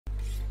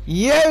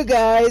Yo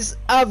guys,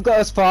 I've got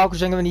a spark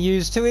which I'm going to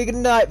use to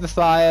ignite the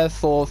fire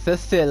for the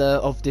filler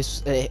of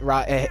this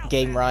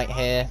game right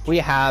here. We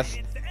have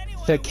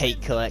the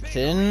cake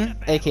collecting,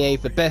 aka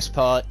the best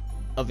part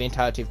of the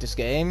entirety of this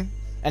game.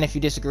 And if you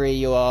disagree,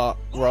 you are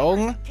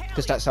wrong,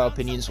 because that's how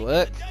opinions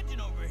work.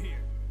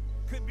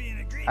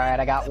 Alright,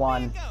 I got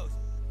one.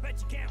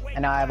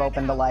 And now I've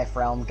opened the life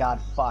realm,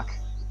 god fuck.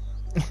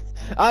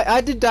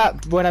 I did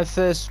that when I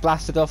first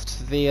blasted off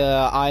to the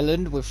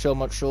island with so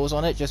much shores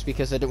on it, just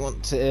because I didn't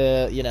want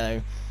to, you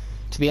know,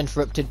 to be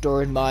interrupted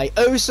during my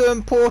oh so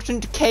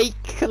important cake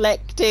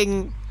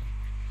collecting.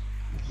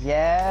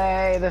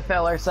 Yay, the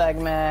filler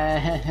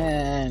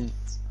segment.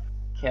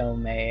 Kill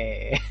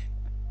me.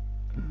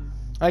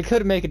 I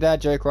could make a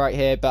dad joke right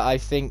here, but I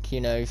think, you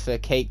know, the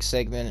cake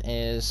segment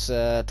is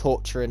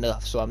torture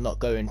enough, so I'm not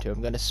going to. I'm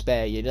going to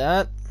spare you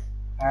that.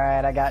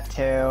 Alright, I got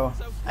two.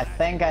 I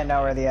think I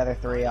know where the other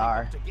three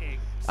are.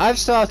 I've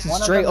started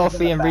One straight off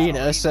the arena,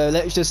 battle. so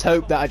let's just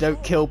hope that I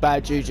don't kill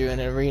bad juju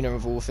in an arena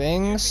of all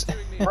things.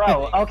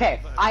 Bro,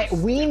 okay,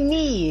 we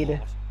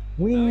need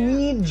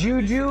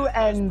Juju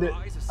and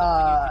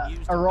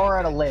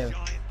Aurora to live.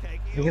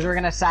 Because we're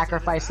gonna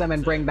sacrifice them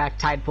and bring back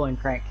Tideful and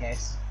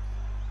Crankcase.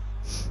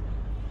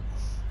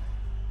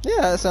 Yeah,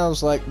 that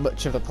sounds like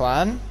much of a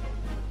plan.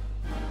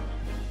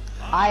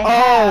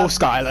 Oh,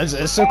 Skylanders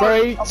is so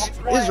great!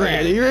 It's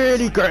really,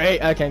 really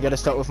great! Okay, I'm gonna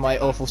start with my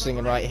awful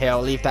singing right here.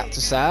 I'll leave that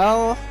to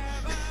Sal.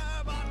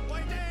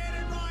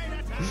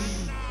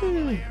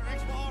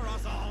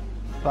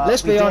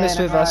 Let's be honest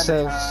with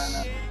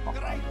ourselves.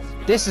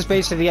 This is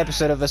basically the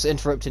episode of us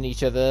interrupting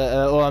each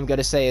other. All I'm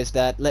gonna say is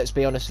that, let's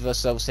be honest with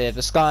ourselves here.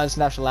 The Skylanders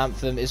national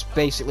anthem is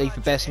basically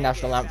the best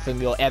national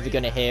anthem you're ever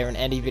gonna hear in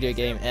any video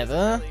game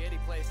ever.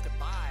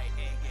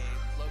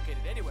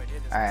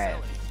 Alright.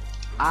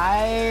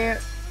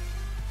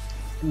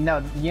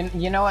 No,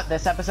 you know what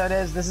this episode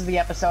is? This is the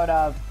episode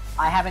of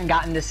I haven't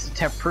gotten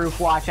to proof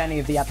watch any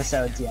of the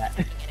episodes yet.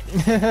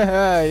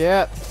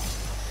 Yeah.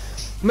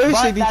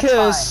 Mostly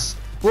because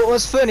what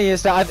was funny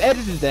is that I've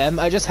edited them,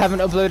 I just haven't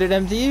uploaded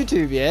them to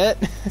YouTube yet.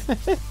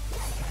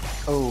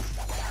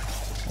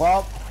 Oof.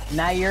 Well,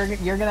 now you're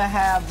gonna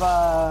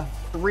have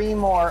 3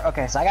 more.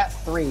 Okay, so I got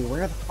 3.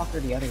 Where the fuck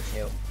are the other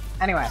 2?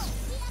 Anyway.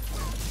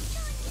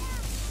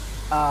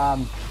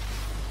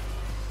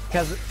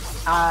 Because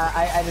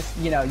I just,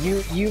 you know,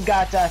 you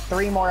got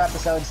 3 more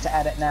episodes to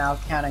edit now,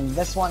 counting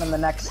this one and the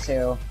next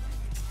 2.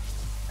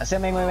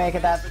 Assuming we make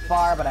it that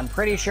far, but I'm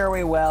pretty sure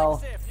we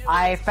will.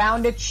 I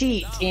found a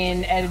cheat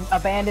in an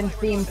abandoned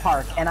theme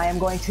park, and I am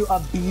going to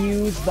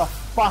abuse the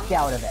fuck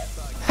out of it.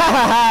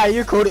 Hahaha,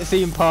 you called it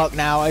theme park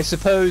now. I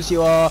suppose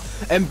you are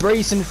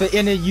embracing the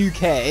inner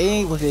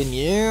UK within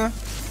you.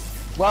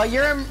 Well,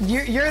 you're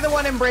the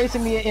one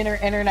embracing the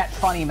internet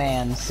funny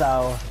man,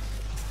 so.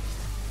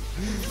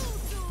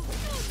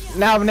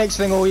 Now the next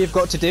thing all you've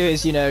got to do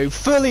is, you know,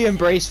 fully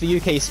embrace the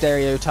UK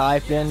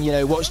stereotype and, you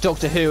know, watch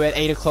Doctor Who at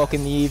 8 o'clock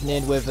in the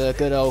evening with a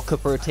good old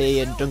cup of tea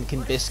and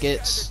Dunkin'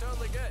 biscuits.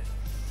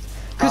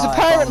 Because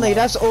apparently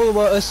that's all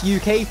what us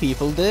UK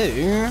people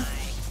do.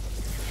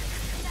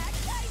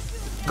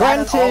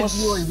 Granted, all of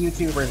you are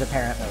YouTubers,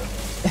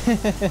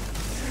 apparently.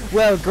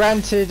 well,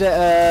 granted,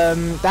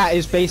 that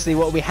is basically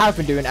what we have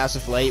been doing as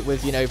of late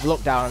with, you know,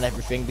 lockdown and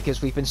everything,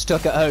 because we've been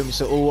stuck at home,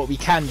 so all what we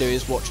can do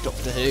is watch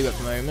Doctor Who at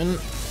the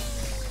moment.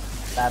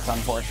 That's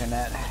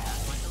unfortunate.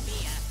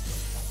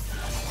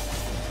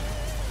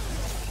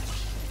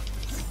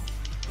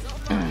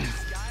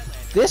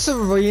 This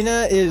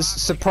arena is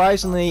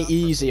surprisingly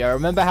easy. I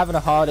remember having a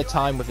harder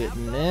time with it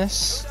than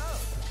this.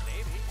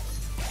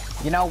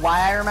 You know why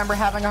I remember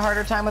having a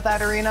harder time with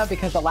that arena?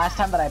 Because the last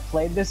time that I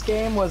played this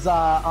game was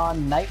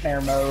on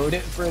Nightmare mode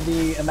for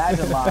the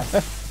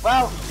Imaginators.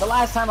 Well, the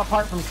last time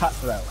apart from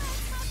Cutthroat.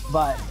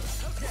 But...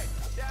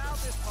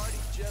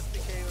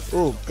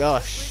 oh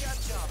gosh.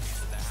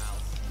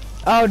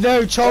 Oh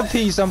no,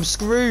 Chompies, I'm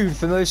screwed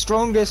for the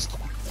strongest,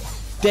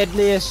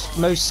 deadliest,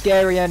 most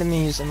scary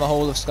enemies in the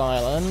whole of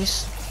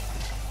Skylanders.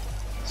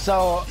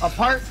 So,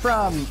 apart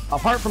from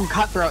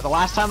Cutthroat, the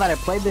last time that I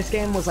played this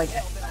game was like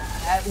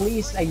at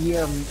least a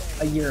year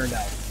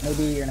ago.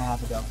 Maybe a year and a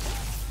half ago.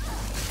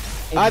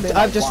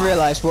 I've just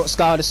realised what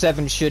Skylanders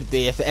 7 should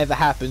be if it ever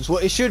happens.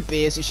 What it should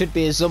be is it should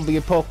be a zombie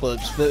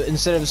apocalypse, but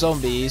instead of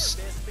zombies,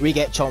 we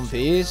get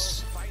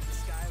Chompies.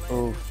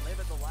 Ooh.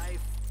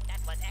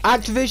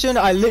 Activision,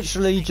 I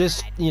literally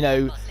just, you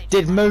know,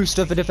 did most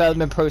of the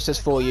development process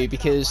for you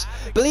because,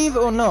 believe it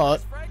or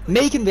not,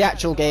 making the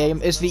actual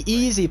game is the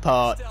easy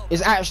part.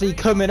 Is actually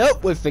coming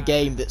up with the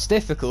game that's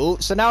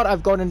difficult. So now that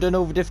I've gone and done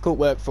all the difficult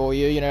work for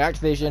you, you know,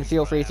 Activision,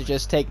 feel free to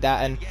just take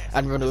that and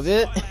run with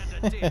it.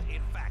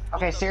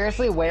 Okay,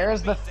 seriously, where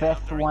is the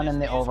 5th one in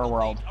the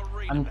overworld?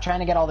 I'm trying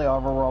to get all the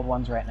overworld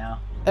ones right now.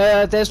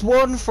 There's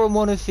one from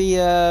one of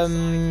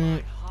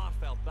the,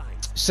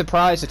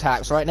 surprise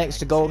attacks right next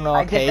to Golden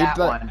Arcade, I did that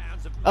but one.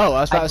 oh,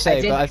 I was about to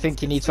say, but I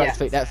think you need to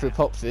activate that through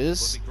Pop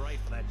Fizz.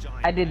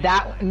 I did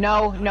that.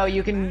 No,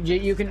 you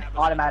can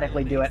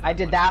automatically do it. I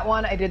did that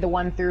one. I did the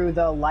one through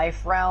the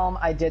Life Realm.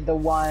 I did the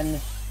one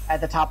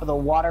at the top of the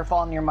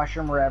waterfall near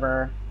Mushroom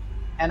River,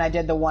 and I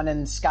did the one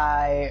in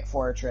Sky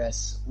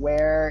Fortress.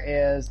 Where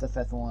is the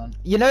 5th one?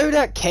 You know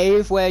that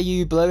cave where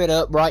you blow it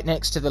up right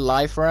next to the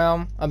life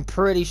realm? I'm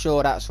pretty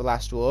sure that's the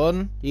last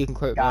one. You can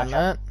quote me on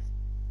that.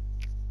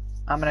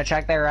 I'm gonna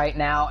check there right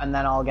now, and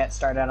then I'll get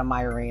started on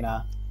my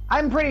arena.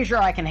 I'm pretty sure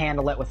I can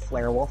handle it with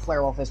Flare Wolf.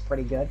 Flare Wolf is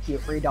pretty good.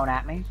 Cute free, don't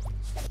at me.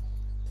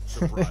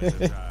 Surprise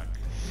attack.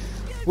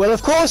 Well,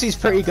 of course he's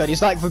pretty good.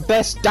 He's like the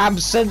best damn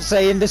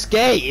sensei in this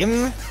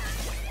game.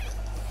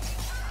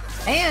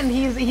 And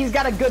he's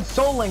got a good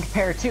Soul Link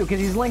pair too, because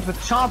he's linked with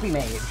Chompy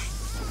Mage.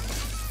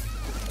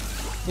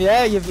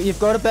 Yeah, you've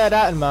got to bear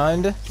that in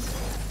mind.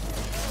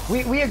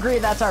 We agree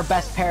that's our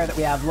best pair that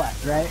we have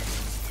left, right?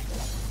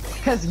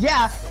 Because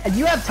yeah,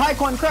 you have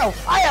Taekwon Crow,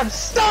 I have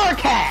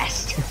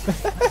Starcast!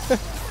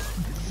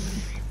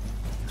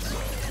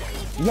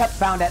 Yep,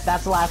 found it.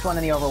 That's the last one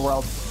in the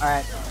overworld.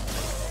 Alright.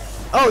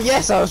 Oh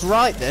yes, I was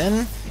right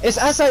then. It's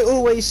as I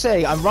always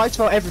say, I'm right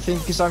about everything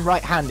because I'm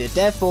right-handed.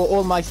 Therefore,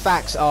 all my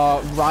facts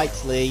are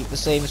rightly the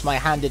same as my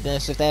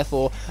handedness, so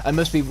therefore, I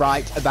must be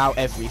right about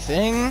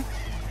everything.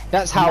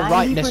 That's how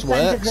rightness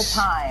works. 90% of the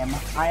time,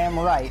 I am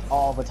right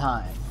all the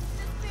time.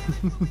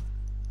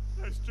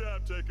 Nice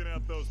job taking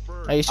out those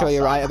birds. Are you sure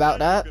you're right about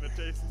that? It's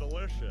gonna taste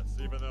delicious,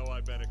 even though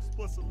I've been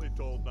explicitly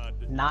told not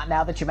to. Not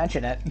now that you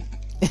mention it.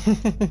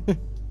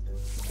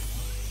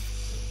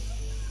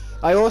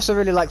 I also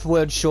really like the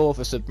word Shaw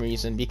for some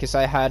reason, because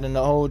I had an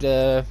old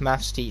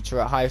maths teacher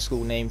at high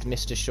school named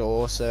Mr.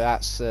 Shaw, so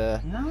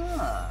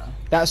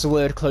that's a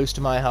word close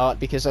to my heart,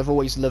 because I've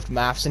always loved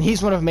maths, and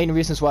he's one of the main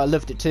reasons why I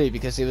loved it too,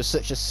 because he was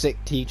such a sick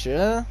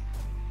teacher.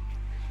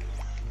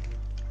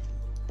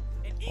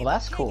 Well,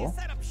 that's cool.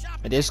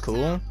 It is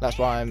cool, that's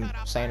why I'm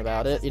saying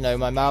about it. You know,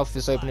 my mouth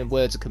is open and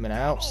words are coming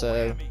out,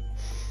 so...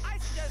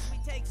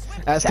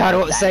 That's kind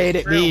of what saying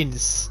it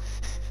means.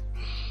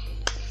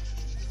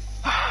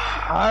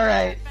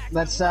 Alright,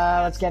 let's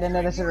get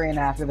into this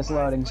arena after this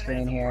loading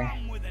screen here.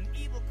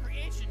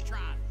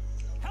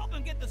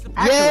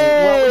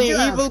 Yay!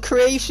 Evil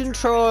Creation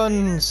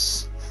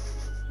Trons!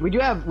 We do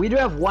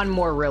have one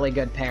more really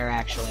good pair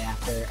actually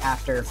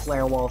after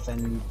Flare Wolf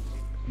and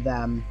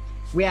them.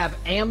 We have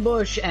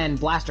Ambush and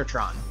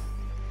Blastertron.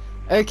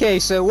 Okay,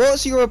 so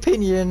what's your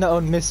opinion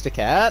on Mr.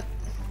 Cat?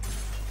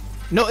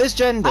 Not his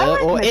gender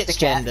or Mr. its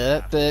Cat.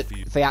 gender, but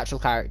the actual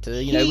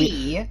character. You know,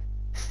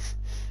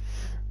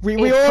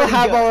 we It's all pretty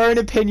have good. our own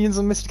opinions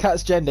on Mr.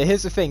 Cat's gender.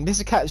 Here's the thing,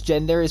 Mr. Cat's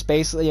gender is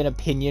basically an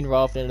opinion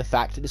rather than a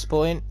fact at this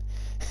point.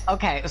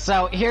 Okay,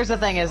 so here's the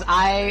thing is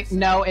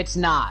no, it's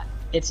not.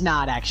 It's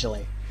not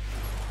actually.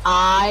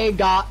 I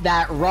got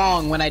that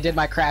wrong when I did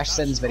my Crash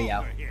Sins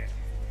video.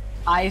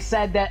 I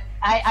said that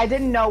I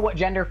didn't know what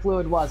gender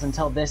fluid was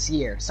until this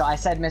year, so I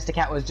said Mr.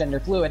 Cat was gender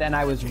fluid, and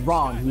I was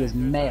wrong. He is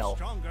male.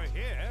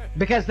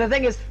 Because the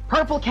thing is,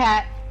 Purple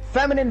Cat,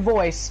 feminine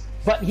voice,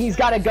 but he's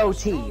got a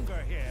goatee.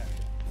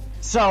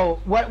 So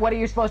what are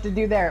you supposed to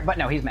do there? But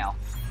no, he's male.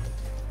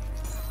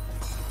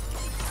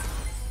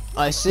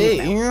 I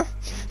see.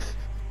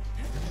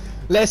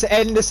 Let's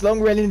end this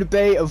long-running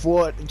debate of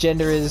what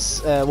gender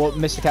is, what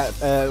Mr.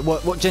 Cat,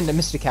 what gender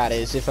Mr. Cat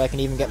is, if I can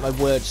even get my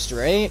words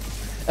straight.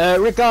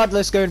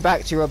 Regardless, going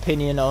back to your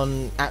opinion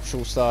on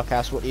actual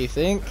Starcast, what do you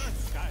think?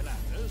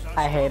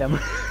 I hate him.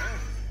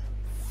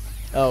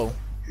 Oh.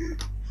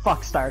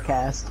 Fuck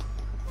Starcast.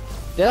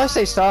 Did I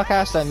say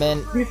Starcast? I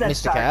meant You said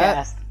Mr.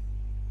 Cat. Starcast.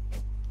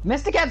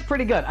 Mr. Cat's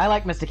pretty good. I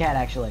like Mr. Cat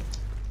actually.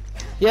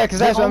 Yeah, because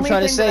that's The what I'm only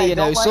trying to thing that say, I you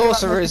know, don't like about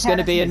Sorcerer Mr. is going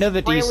to Cat be is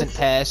another play with decent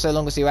pair, so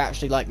long as you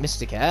actually like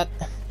Mr. Cat.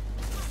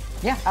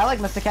 Yeah, I like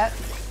Mr. Cat.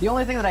 The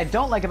only thing that I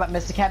don't like about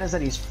Mr. Cat is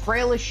that he's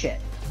frail as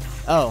shit.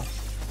 Oh,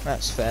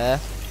 that's fair.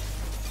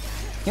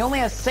 He only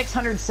has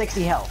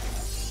 660 health.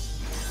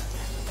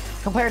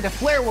 Compared to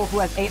Flare Wolf, who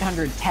has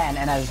 810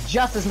 and has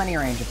just as many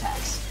range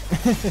attacks.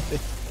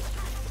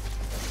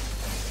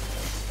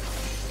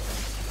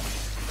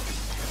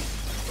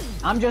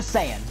 I'm just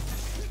saying.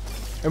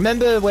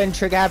 Remember when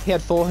Trigger Happy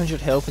had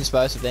 400 health in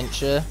Spice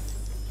Adventure?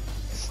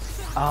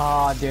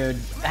 Oh, dude.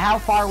 How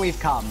far we've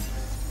come.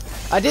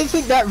 I didn't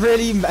think that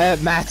really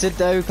mattered,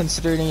 though,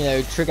 considering, you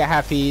know, Trigger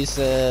Happy's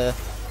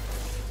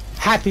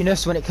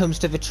happiness when it comes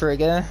to the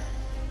trigger.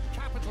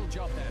 Capital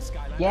job there,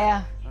 Skylanders.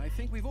 Yeah. I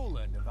think we've all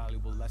learned a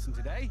valuable lesson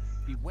today.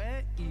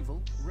 Beware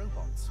evil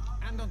robots.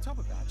 And on top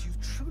of that,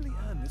 you've truly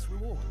earned this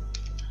reward.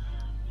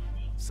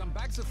 Some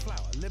bags of flour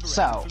liberated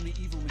So, from the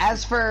evil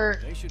as for...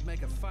 They should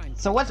make a fine...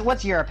 So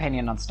what's your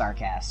opinion on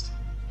Starcast?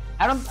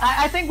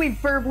 I think we've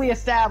firmly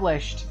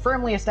established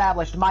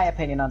my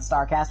opinion on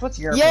Starcast. What's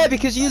your opinion? Yeah,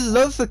 because you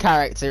love the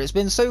character. It's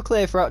been so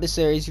clear throughout the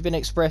series. You've been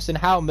expressing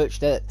how much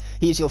that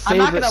he's your I'm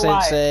not favorite gonna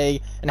lie.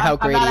 sensei and how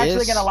great I'm not he is.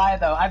 actually gonna lie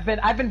though.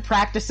 I've been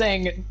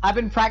practicing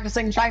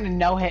trying to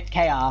no-hit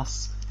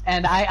Chaos,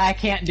 and I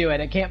can't do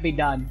it. It can't be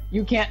done.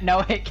 You can't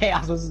no-hit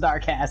Chaos with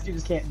Starcast. You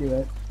just can't do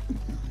it.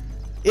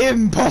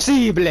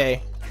 Impossible!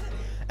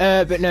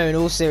 But no, in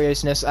all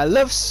seriousness, I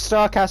love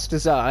Starcast's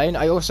design.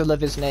 I also love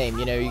his name.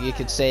 You know, you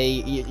could say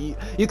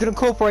you could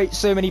incorporate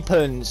so many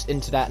puns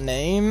into that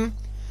name.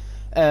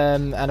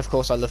 And of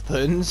course I love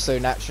puns, so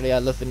naturally I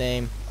love the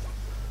name.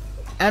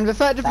 And the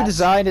fact that the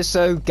design is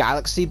so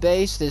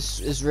galaxy-based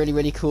is really,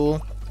 really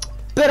cool.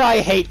 But I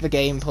hate the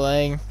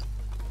gameplay.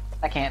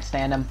 I can't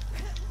stand him.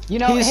 You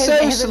know, he's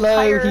so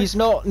slow, he's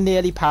not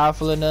nearly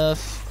powerful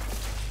enough.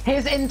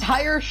 His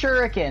entire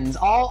shurikens,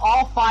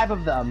 all 5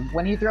 of them,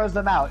 when he throws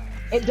them out,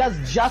 it does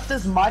just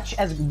as much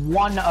as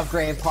one of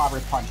Grave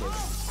Clobber's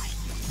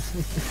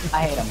punches.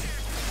 I hate him.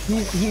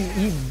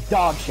 He's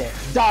dog shit.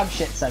 Dog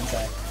shit,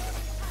 Sensei.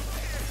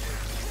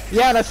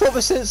 Yeah, and I thought the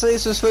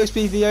Senseis were supposed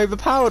to be the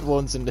overpowered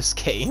ones in this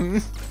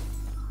game.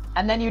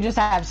 And then you just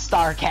have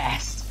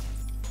Starcast.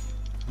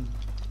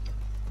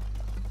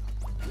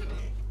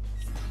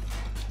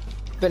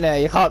 But no,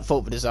 you can't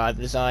fault the design.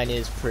 The design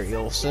is pretty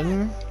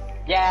awesome.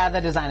 Yeah, the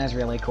design is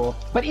really cool.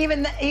 But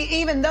even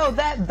though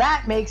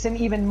that makes him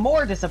even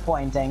more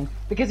disappointing,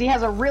 because he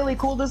has a really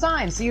cool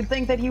design, so you'd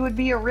think that he would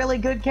be a really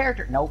good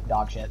character. Nope,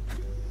 dog shit.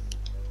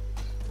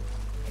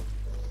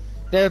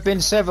 There have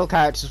been several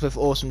characters with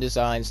awesome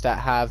designs that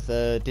have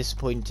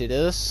disappointed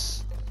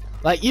us.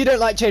 Like, you don't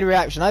like Chain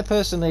Reaction. I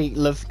personally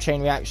love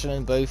Chain Reaction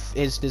in both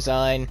his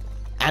design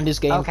and his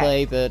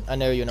gameplay, but I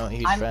know you're not a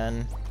huge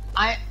fan.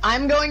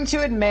 I'm going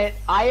to admit,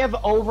 I have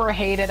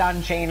overhated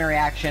on Chain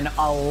Reaction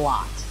a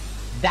lot.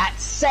 That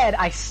said,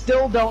 I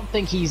still don't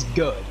think he's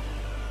good.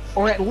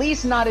 Or at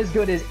least not as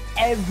good as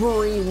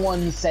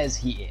everyone says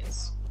he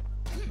is.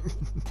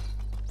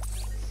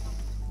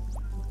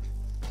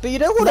 But you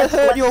don't want to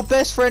hurt your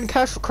best friend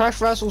Crash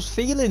Razzle's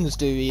feelings,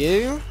 do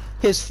you?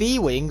 His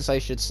fee-wings, I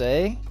should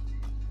say.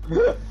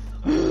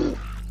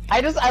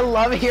 I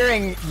love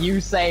hearing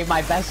you say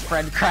my best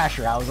friend Crash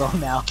Razzle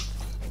now.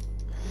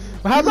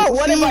 How about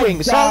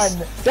fee-wings?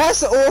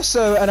 That's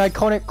also an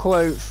iconic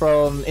quote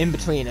from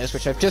In-Betweeners,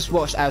 which I've just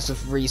watched as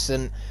of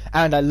recent,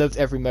 and I loved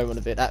every moment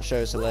of it. That show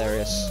is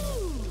hilarious.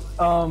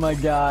 Oh my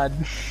god.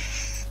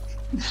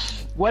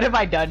 What have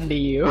I done to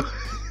you?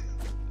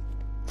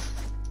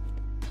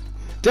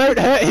 Don't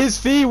hurt his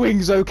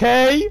fee-wings,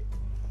 okay?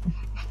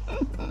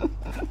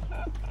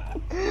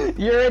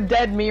 You're a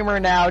dead memer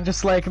now,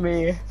 just like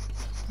me.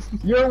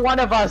 You're one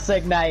of us,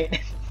 Ignite.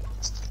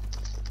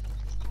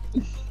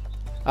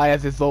 I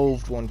have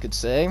evolved, one could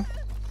say.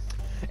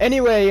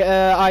 Anyway,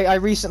 I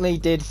recently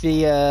did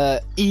the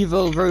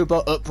evil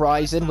robot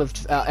uprising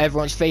with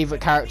everyone's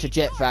favourite character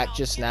Jetpack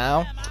just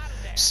now.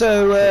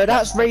 So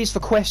that's raised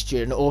for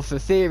question, or for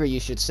theory you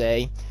should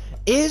say.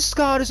 Is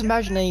Skylanders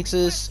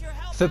Imaginators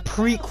the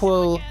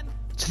prequel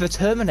to the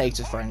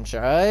Terminator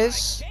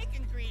franchise?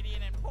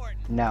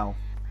 No.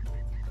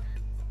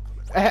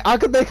 I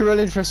could make a real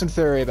interesting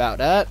theory about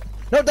that.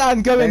 Not that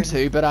I'm going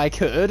to, but I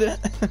could.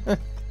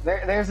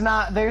 There's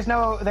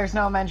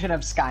no mention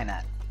of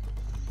Skynet.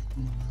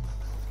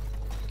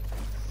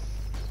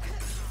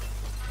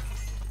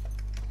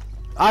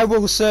 I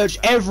will search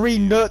every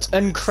nut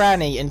and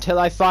cranny until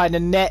I find a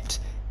net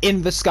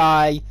in the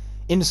sky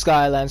in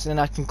Skylands, and then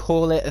I can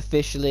call it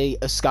officially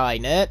a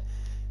Skynet.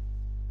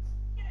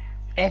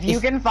 If you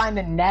can find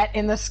a net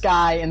in the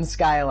sky in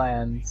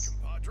Skylands,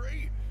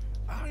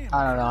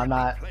 I don't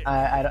know.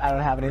 I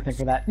don't have anything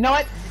for that. You know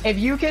what? If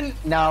you can,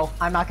 no,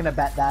 I'm not gonna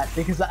bet that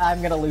because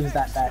I'm gonna lose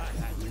that bet.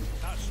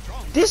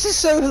 This is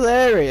so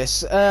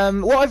hilarious.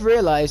 What I've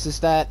realized is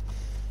that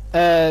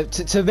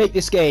to make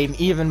this game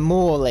even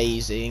more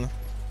lazy,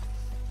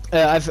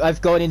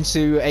 I've gone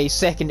into a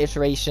second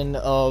iteration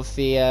of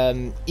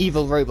the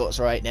evil robots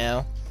right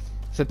now,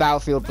 for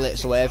Battlefield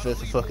Blitz or whatever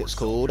the fuck it's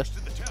called,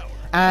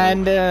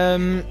 and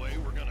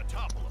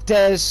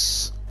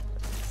there's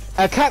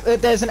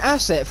an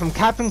asset from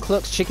Captain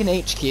Cluck's Chicken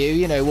HQ,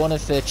 you know, one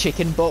of the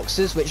chicken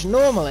boxes, which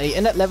normally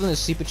in that level is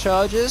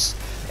superchargers.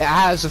 It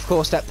has, of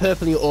course, that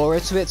purpley aura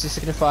to it to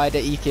signify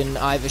that you can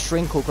either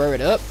shrink or grow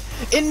it up.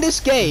 In this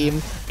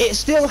game, it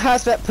still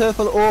has that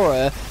purple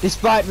aura,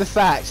 despite the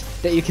fact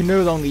that you can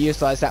no longer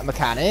utilize that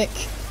mechanic.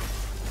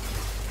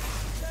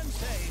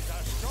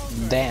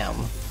 Damn.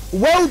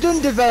 Well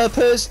done,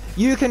 developers!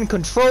 You can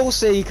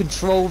Control-C,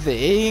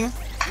 Control-V.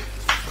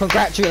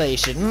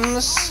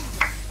 Congratulations.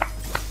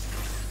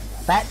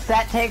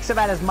 That takes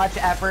about as much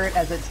effort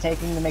as it's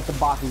taking to make the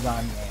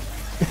Bakugan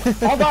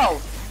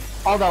game.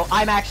 although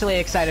I'm actually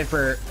excited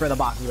for the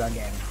Bakugan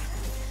game.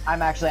 I'm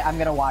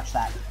gonna watch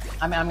that.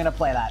 I'm gonna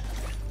play that.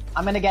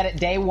 I'm gonna get it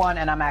day one,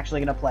 and I'm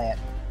actually gonna play it.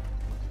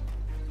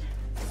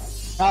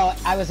 Oh,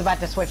 I was about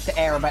to switch to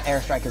air, but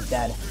Airstrike is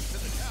dead.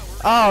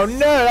 Oh no,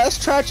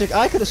 that's tragic.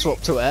 I could have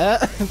swapped to air,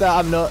 but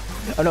I'm not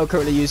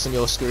currently using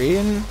your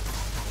screen.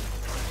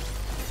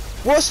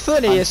 What's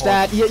funny is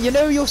that you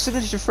know your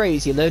signature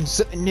phrase, you learn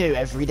something new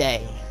every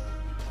day.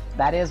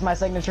 That is my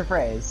signature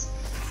phrase.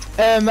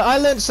 I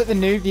learned something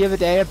new the other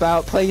day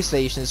about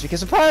PlayStations,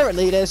 because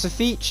apparently there's a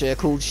feature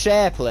called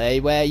Share Play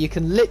where you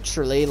can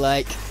literally,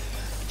 like,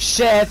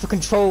 share the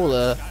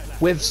controller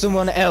with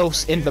someone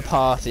else in the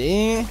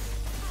party.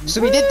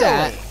 So we did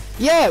that.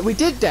 Yeah, we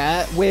did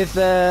that with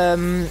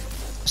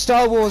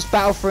Star Wars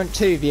Battlefront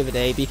 2 the other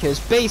day, because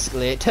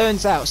basically it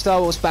turns out Star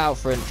Wars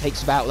Battlefront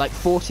takes about like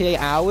 48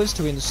 hours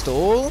to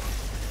install.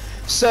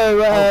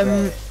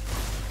 So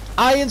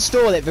I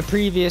installed it the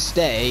previous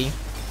day,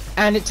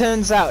 and it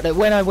turns out that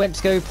when I went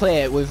to go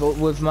play it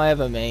with my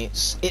other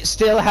mates, it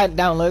still hadn't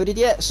downloaded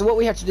yet. So what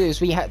we had to do is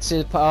we had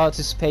to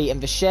participate in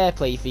the share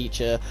play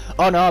feature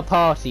on our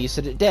party, so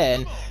that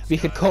then we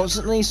could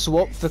constantly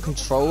swap the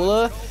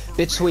controller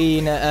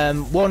between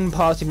one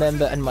party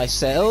member and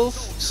myself.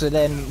 So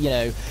then, you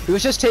know, it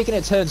was just taking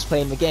our turns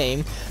playing the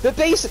game. But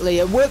basically,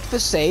 it worked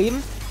the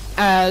same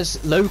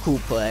as local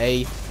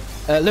play,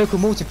 local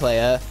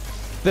multiplayer,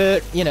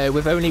 but you know,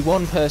 with only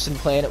one person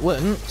playing at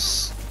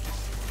once.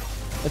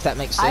 If that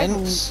makes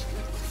sense.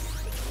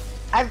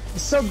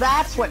 So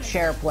that's what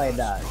share play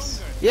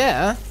does.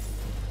 Yeah.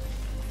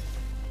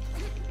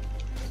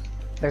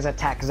 There's a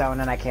tech zone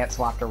and I can't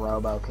swap to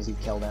Robo because you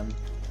killed him.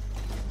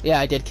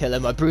 Yeah, I did kill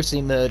him. I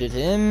brutally murdered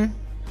him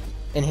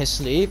in his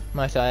sleep,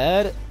 might I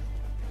add.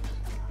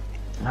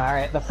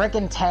 Alright, the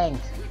frickin' tank.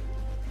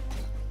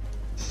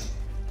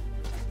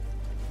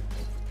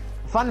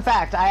 Fun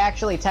fact, I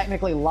actually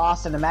technically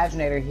lost an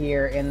Imaginator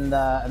here in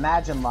the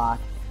Imagine lock,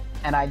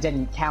 and I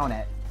didn't count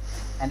it.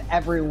 And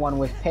everyone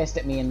was pissed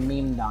at me and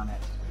memed on it.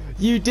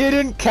 You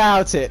didn't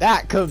count it.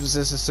 That comes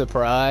as a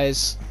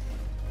surprise.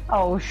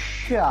 Oh,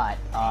 shut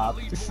up.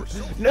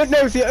 No,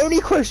 the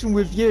only question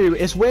with you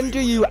is when do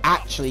you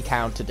actually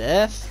count to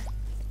death?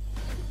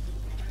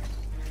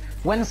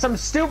 When some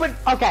stupid...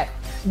 Okay,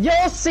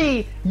 you'll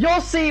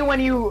see when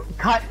you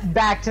cut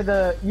back to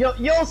the...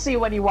 You'll see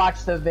when you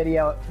watch the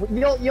video.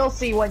 You'll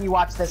see when you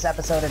watch this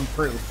episode in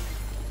proof.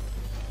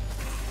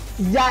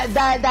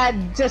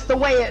 That just the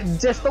way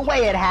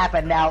it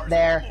happened out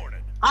there.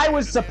 I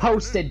was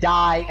supposed to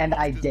die and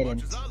I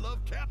didn't.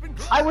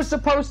 I was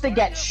supposed to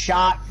get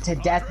shot to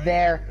death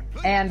there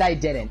and I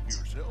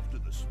didn't.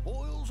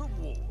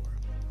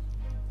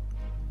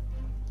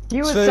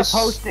 He was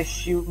supposed to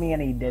shoot me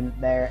and he didn't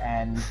there,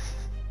 and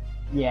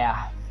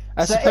yeah.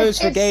 I suppose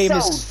the game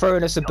is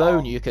throwing us a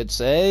bone, you could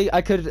say.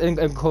 I could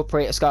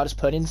incorporate a Skylanders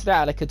pun into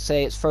that, and I could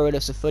say it's throwing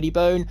us a funny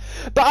bone.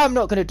 But I'm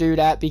not going to do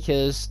that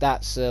because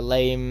that's a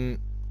lame,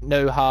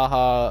 no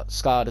ha-ha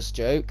Skylanders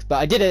joke. But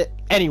I did it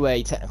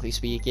anyway, technically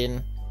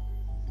speaking.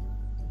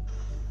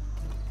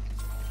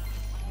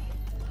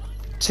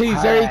 Two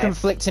very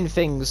conflicting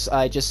things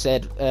I just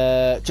said,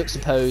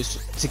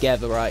 juxtaposed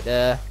together right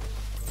there.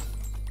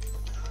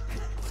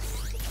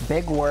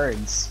 Big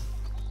words.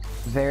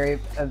 Very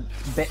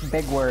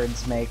big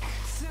words make,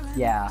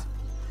 yeah.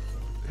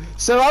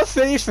 So I've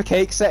finished the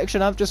cake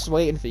section. I'm just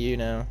waiting for you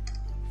now.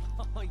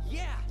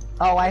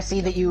 Oh, I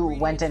see that you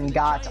went and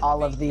got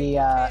all of the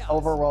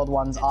overworld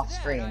ones off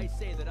screen.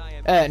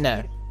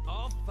 No.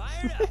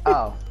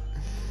 Oh.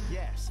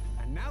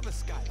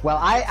 Well,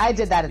 I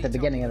did that at the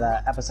beginning of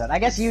the episode. I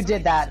guess you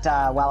did that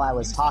while I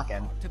was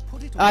talking.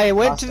 I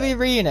went to the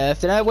arena,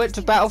 then I went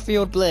to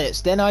Battlefield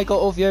Blitz, then I got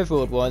all the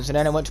overworld ones, and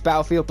then I went to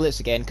Battlefield Blitz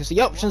again, because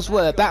the options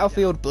were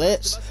Battlefield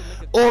Blitz,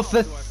 or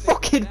the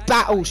fucking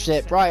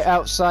battleship right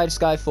outside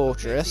Sky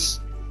Fortress.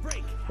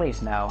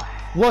 Please no.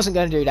 Wasn't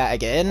going to do that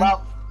again.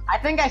 Well, I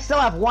think I still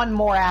have one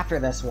more after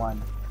this one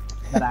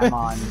that I'm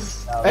on.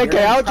 So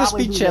okay, I'll just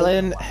be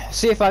chilling,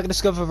 see if I can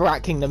discover the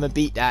Rat Kingdom and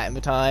beat that in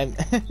the time.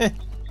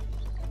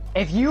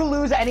 If you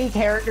lose any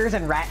characters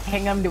in Rat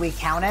Kingdom, do we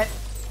count it?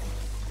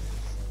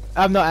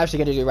 I'm not actually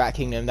going to do Rat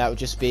Kingdom. That would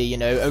just be, you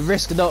know, a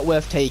risk not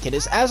worth taking.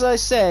 It's as I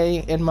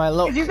say in my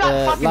live streams. You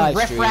got fucking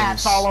riff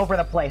rats all over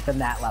the place in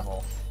that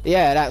level.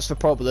 Yeah, that's the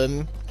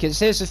problem. Because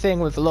here's the thing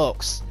with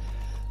locks: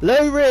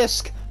 low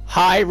risk,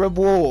 high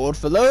reward.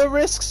 For lower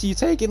risks, you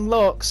take in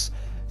locks,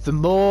 the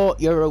more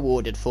you're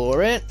rewarded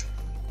for it.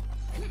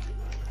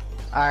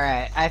 All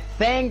right, I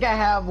think I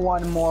have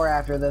one more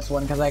after this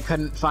one because I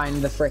couldn't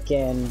find the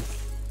frickin'.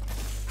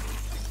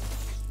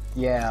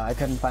 Yeah, I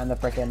couldn't find the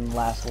frickin'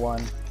 last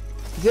one.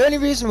 The only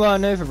reason why I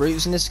know the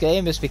routes in this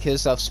game is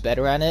because I've sped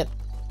around it,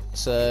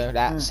 so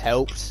that's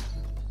helped.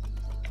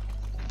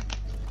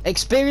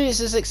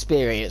 Experience is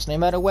experience, no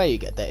matter where you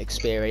get that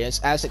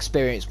experience, as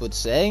experience would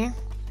say.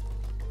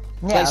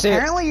 Yeah, like,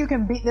 apparently you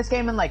can beat this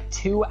game in like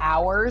 2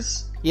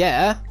 hours.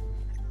 Yeah.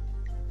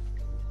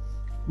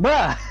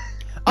 Bruh!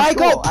 I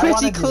got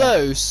pretty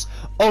close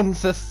on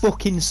the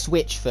fucking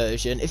Switch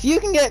version. If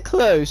you can get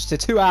close to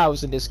 2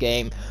 hours in this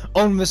game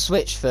on the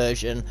Switch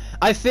version,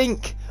 I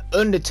think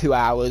under 2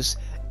 hours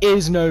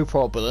is no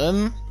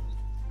problem.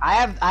 I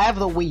have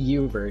the Wii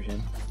U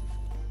version.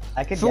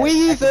 The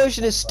Wii U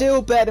version is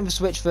still better than the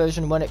Switch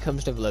version when it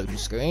comes to loading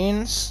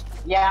screens.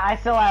 Yeah, I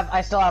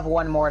still have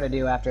one more to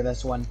do after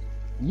this one.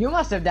 You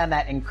must have done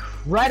that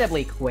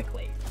incredibly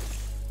quickly.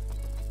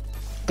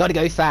 Gotta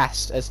go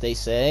fast, as they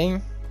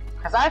say.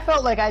 Because I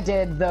felt like I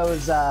did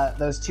those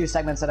 2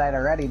 segments that I'd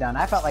already done.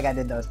 I felt like I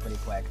did those pretty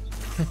quick.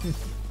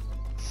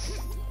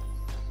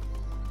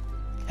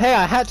 Hey,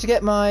 I had to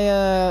get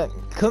my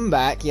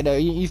comeback. You know,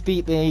 you've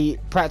beat me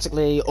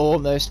practically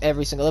almost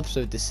every single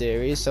episode of this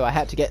series, so I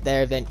had to get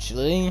there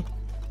eventually.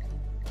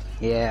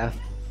 Yeah.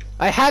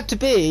 I had to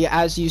be,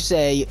 as you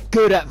say,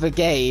 good at the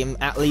game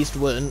at least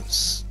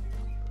once.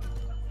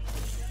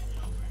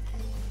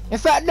 In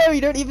fact, no,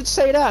 you don't even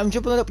say that. I'm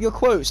jumping up your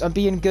quotes. I'm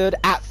being good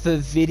at the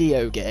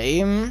video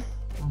game.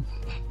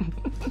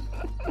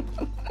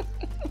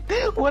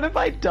 What have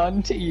I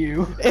done to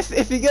you?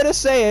 If you're gonna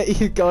say it,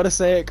 you gotta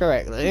say it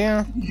correctly.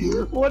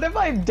 What have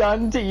I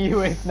done to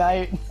you,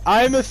 Ignite?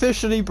 I'm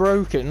officially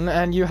broken,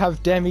 and you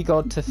have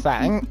Demigod to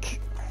thank.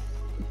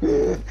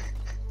 You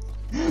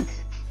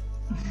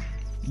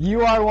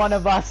are one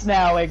of us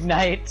now,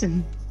 Ignite.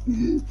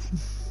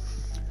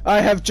 I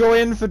have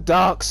joined the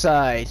dark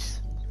side.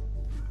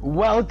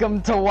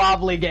 Welcome to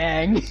Wobbly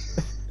Gang.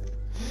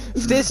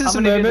 This is a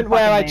I'm gonna do moment the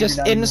where I fucking just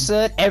danger dungeon.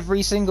 insert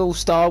every single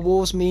Star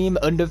Wars meme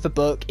under the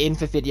book in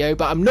the video,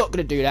 but I'm not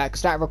gonna do that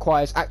because that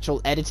requires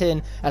actual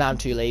editing, and I'm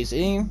too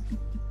lazy.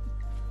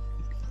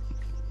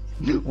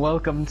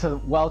 Welcome to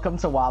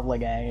Wobbly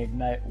Gang,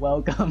 Ignite.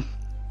 Welcome.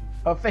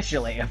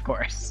 Officially, of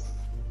course.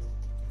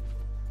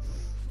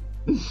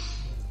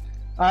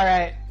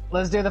 Alright,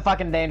 let's do the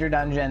fucking Danger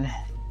Dungeon.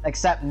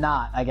 Except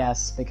not, I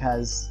guess,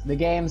 because the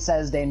game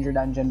says Danger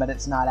Dungeon, but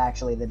it's not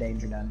actually the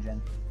Danger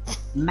Dungeon.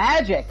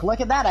 Magic!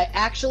 Look at that, I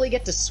actually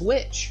get to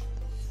switch!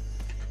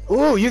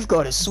 Ooh, you've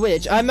got to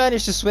switch. I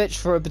managed to switch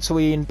for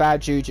between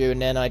Bad Juju,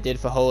 and then I did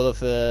the whole of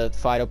the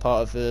final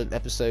part of the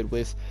episode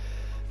with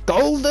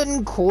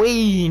Golden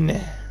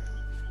Queen.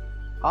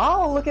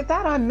 Oh, look at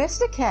that, I'm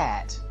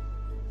Mysticat!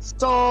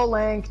 Soul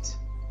linked.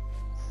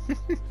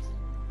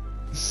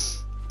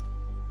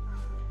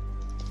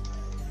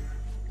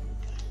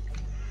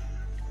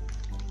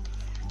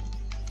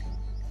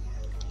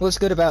 What's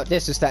good about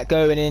this is that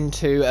going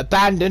into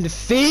abandoned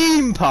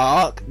theme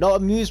park, not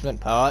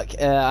amusement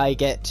park, I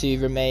get to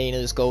remain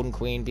as Golden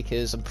Queen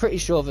because I'm pretty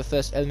sure the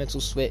first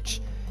elemental switch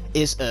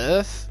is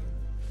Earth.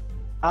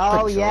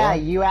 Oh Pretty yeah,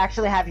 sure. you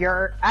actually have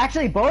your...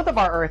 Actually, both of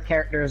our Earth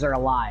characters are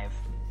alive.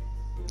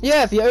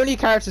 Yeah, the only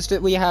characters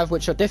that we have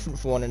which are different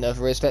from one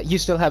another is that you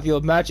still have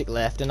your magic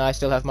left and I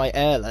still have my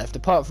air left.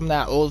 Apart from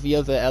that, all the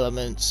other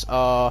elements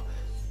are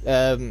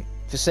the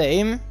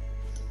same.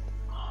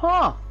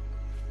 Huh.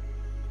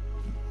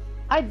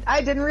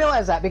 I didn't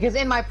realize that, because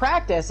in my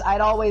practice,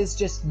 I'd always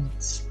just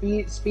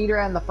speed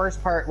around the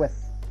first part with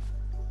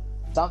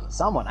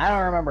someone. I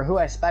don't remember who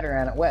I sped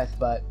around it with,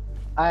 but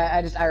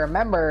I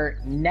remember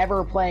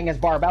never playing as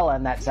Barbella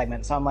in that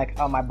segment, so I'm like,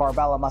 oh, my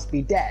Barbella must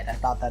be dead. I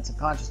thought that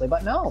subconsciously,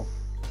 but no.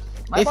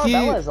 My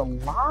Barbella is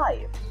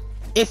alive.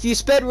 If you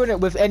sped run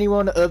it with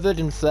anyone other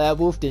than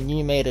Flarewolf, then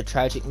you made a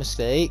tragic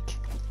mistake.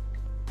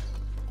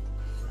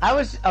 I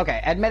was,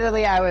 okay,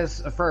 admittedly, I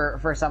was,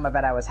 for some of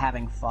it, I was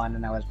having fun,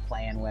 and I was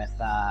playing with,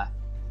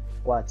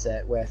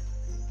 with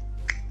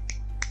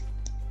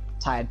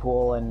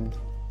Tidepool, and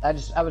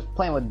I was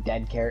playing with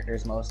dead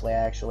characters mostly,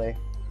 actually.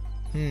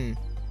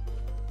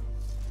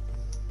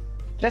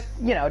 Just,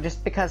 you know,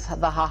 just because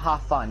the haha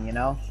fun, you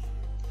know?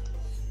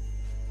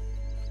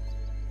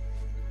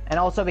 And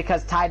also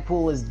because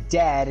Tidepool is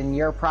dead, and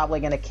you're probably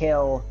gonna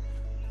kill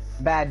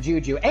Bad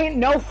Juju. Ain't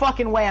no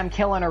fucking way I'm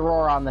killing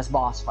Aurora on this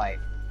boss fight.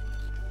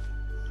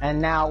 And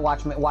now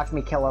watch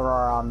me kill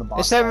Aurora on the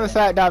boss. Except for the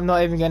fact that I'm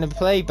not even going to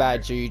play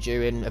Bad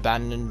Juju in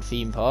Abandoned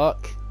Theme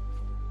Park.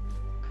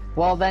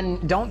 Well then,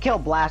 don't kill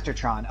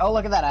Blastertron. Oh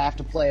look at that, I have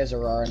to play as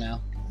Aurora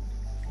now.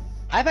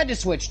 I've had to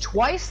switch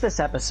twice this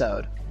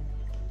episode.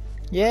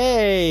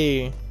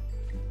 Yay!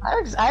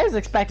 I was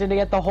expecting to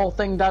get the whole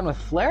thing done with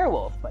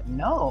Flarewolf, but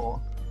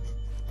no.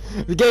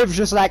 The game's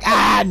just like,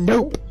 ah,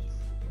 nope!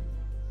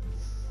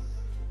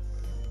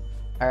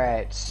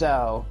 Alright,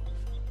 so...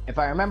 if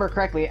I remember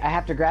correctly, I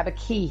have to grab a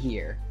key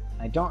here.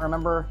 I don't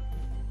remember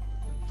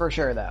for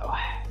sure, though.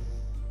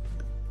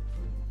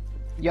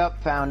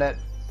 Yup, found it.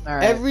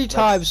 Alright, Every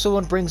time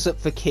someone brings up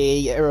the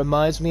key, it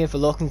reminds me of the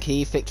lock and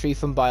key victory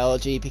from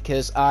biology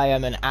because I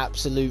am an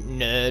absolute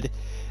nerd.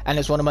 And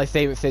it's one of my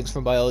favourite things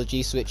from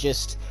biology, so it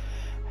just...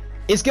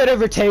 it's gonna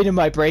retain in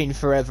my brain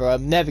forever.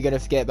 I'm never gonna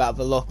forget about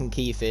the lock and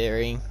key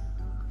theory.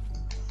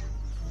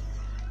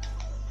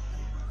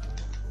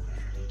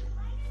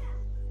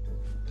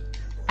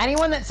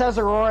 Anyone that says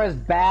Aurora is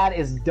bad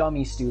is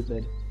dummy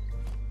stupid.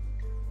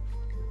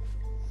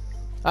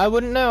 I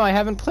wouldn't know, I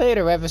haven't played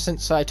her ever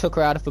since I took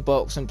her out of the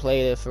box and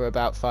played her for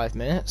about 5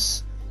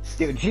 minutes.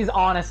 Dude, she's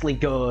honestly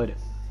good.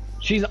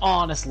 She's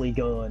honestly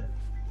good.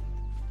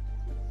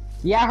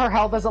 Yeah, her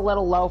health is a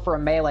little low for a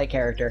melee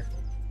character,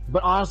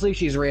 but honestly,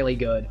 she's really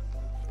good.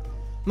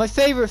 My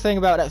favourite thing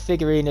about that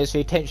figurine is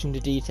the attention to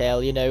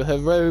detail, you know, her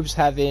robes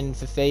having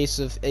the face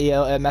of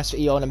Master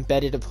Eon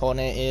embedded upon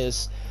it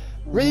is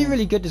really,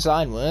 really good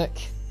design work.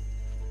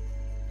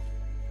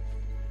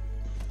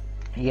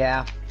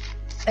 Yeah.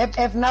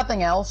 If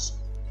nothing else,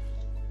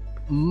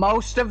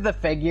 most of the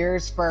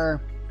figures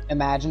for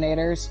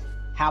Imaginators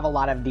have a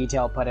lot of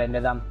detail put into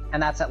them,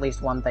 and that's at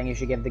least one thing you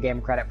should give the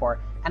game credit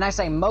for. And I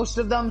say most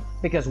of them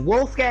because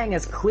Wolfgang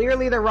is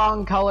clearly the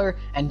wrong color,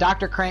 and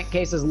Dr.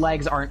 Crankcase's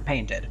legs aren't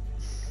painted.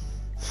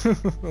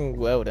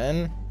 Well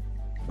then.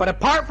 But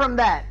apart from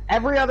that,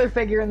 every other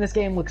figure in this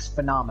game looks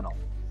phenomenal.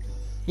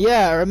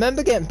 Yeah, I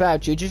remember getting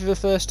Bad Juju for the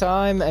first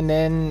time, and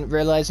then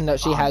realising that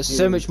she has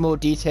so much more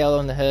detail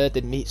on her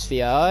than meets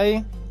the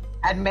eye.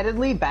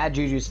 Admittedly, Bad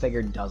Juju's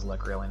figure does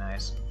look really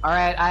nice.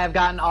 Alright, I have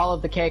gotten all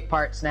of the cake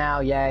parts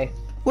now, yay.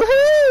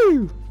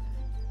 Woohoo!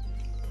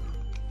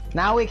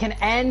 Now we can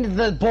end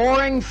the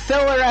boring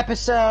filler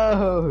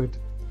episode!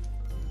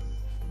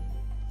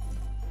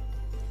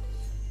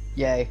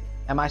 Yay.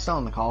 Am I still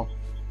on the call?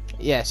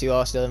 Yes, you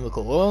are still in the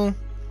call.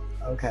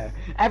 Okay.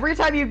 Every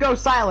time you go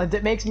silent,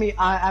 it makes me,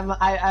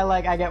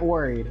 I get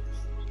worried.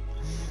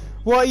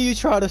 What are you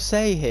trying to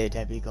say here,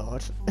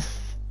 Demigod?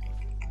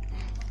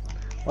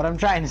 What I'm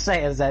trying to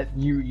say is that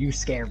you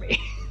scare me.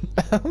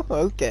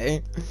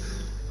 Okay.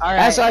 Alright.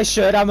 As I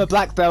should, I'm a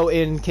black belt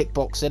in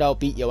kickboxing, I'll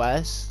beat your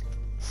ass.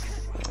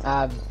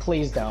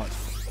 Please don't.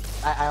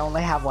 I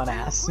only have one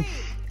ass.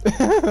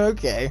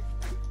 Okay.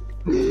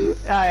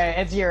 Alright,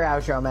 it's your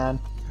outro, man.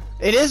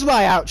 It is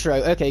my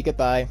outro. Okay,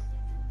 goodbye.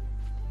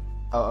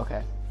 Oh,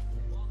 okay.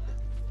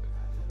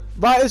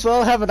 Might as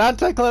well have an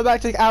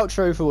anticlimactic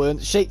outro for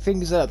once, shake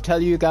things up,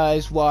 tell you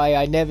guys why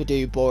I never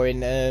do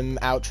boring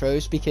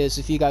outros, because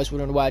if you guys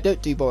want to know why I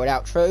don't do boring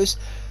outros,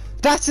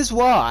 that is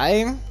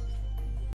why.